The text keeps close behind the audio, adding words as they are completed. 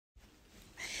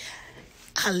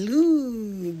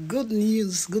Hello, good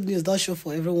news don't show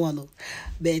for everyone. Oh.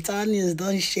 Better news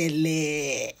don't share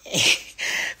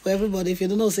for everybody. If you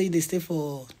don't know, say they stay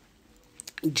for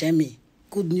Jamie.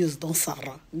 Good news don't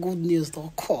Sarah. Good news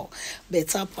don't call.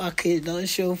 Better package don't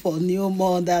show for new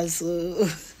mothers.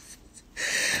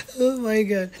 Oh my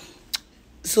God.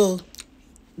 So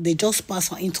they just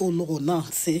pass into law now.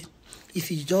 Say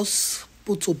if you just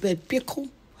put to bed pickle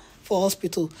for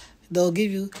hospital, they'll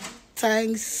give you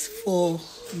thanks for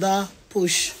that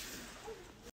push.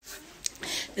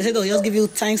 They say they'll just give you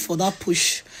thanks for that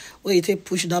push. Where you take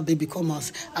push that baby come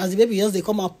out. As the baby just they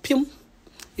come out, pim,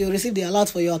 you receive the alert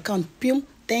for your account, pim,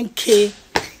 10K.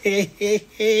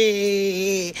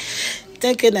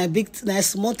 10K na big, na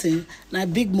small thing, na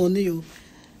big money. Oh.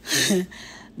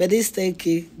 But this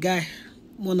 10K guy,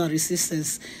 more na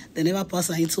resistance. They never pass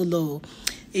her into law.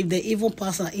 If they even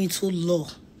pass her into law,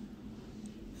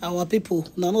 our people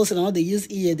now say now they use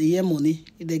ear, they hear money.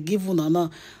 If they give one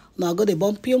now go they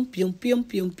bomb pium pium pium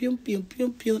pium pium pium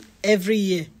pium pium every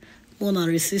year. More na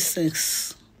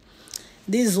resistance.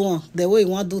 This one, the way you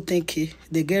want to do 10K,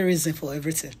 they get reason for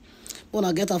everything. When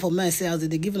I get her for me, say as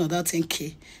they give another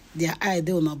 10K, their eye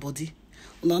they on her body.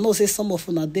 Una know say some of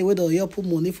una day where they put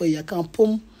money for your account,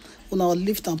 pum, una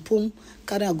lift and pum,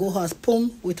 carry and go house,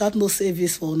 pum, without no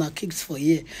service for una kids for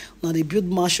year. Now they build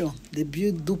mansion, they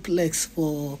build duplex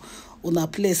for una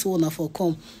place where una for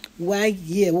come. Why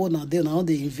year una they now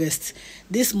they invest.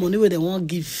 This money where they want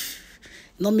give.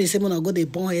 Not me say when I go they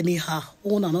born anyhow.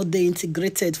 Una not they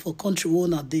integrated for country where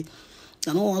una they.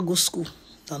 I don't want to go school.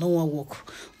 I don't want to work.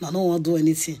 I don't want to do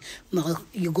anything. Now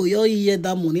you go your year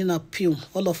that money na pium.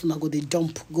 All of them go they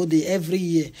jump, go they every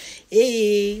year.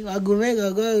 Hey, I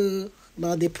go.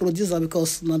 Now they produce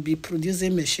because now be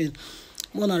producing machine.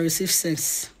 Wanna receive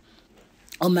sense.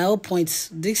 On my own point,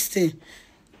 this thing,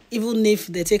 even if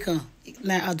they take a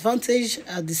advantage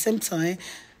at the same time,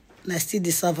 na still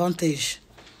disadvantage.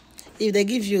 If they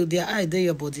give you their eye, they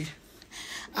your body.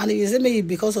 And if you say maybe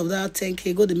because of that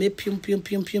 10K, go to make pium.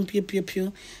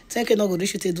 10K not go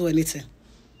reach you to do anything.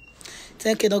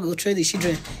 10K not go train the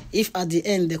children. If at the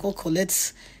end they can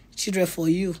collect children for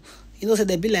you, you know, so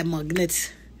they be like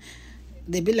magnet.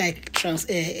 They be like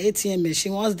ATM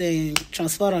machine. Once they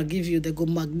transfer and give you, they go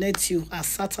magnet you as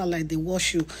satellite. They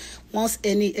wash you. Once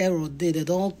any error they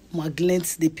don't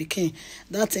magnet the picking.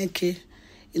 That 10K,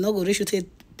 you know, go reach you to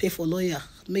pay for lawyer.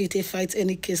 May you take fight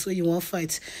any case where you want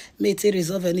fight. May you take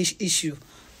resolve any issue.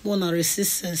 More na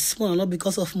resistance. More not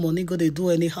because of money. Go they do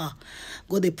anyhow.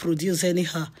 Go they produce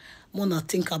anyhow. More na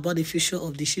think about the future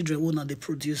of the children. More na they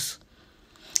produce.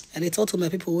 And they talk to my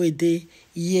people where they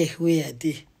where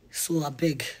they. So I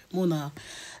beg. More na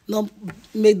not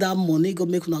make that money go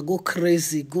make una go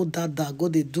crazy. Go that go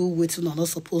they do what you not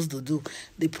supposed to do.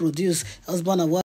 They produce husband and wife.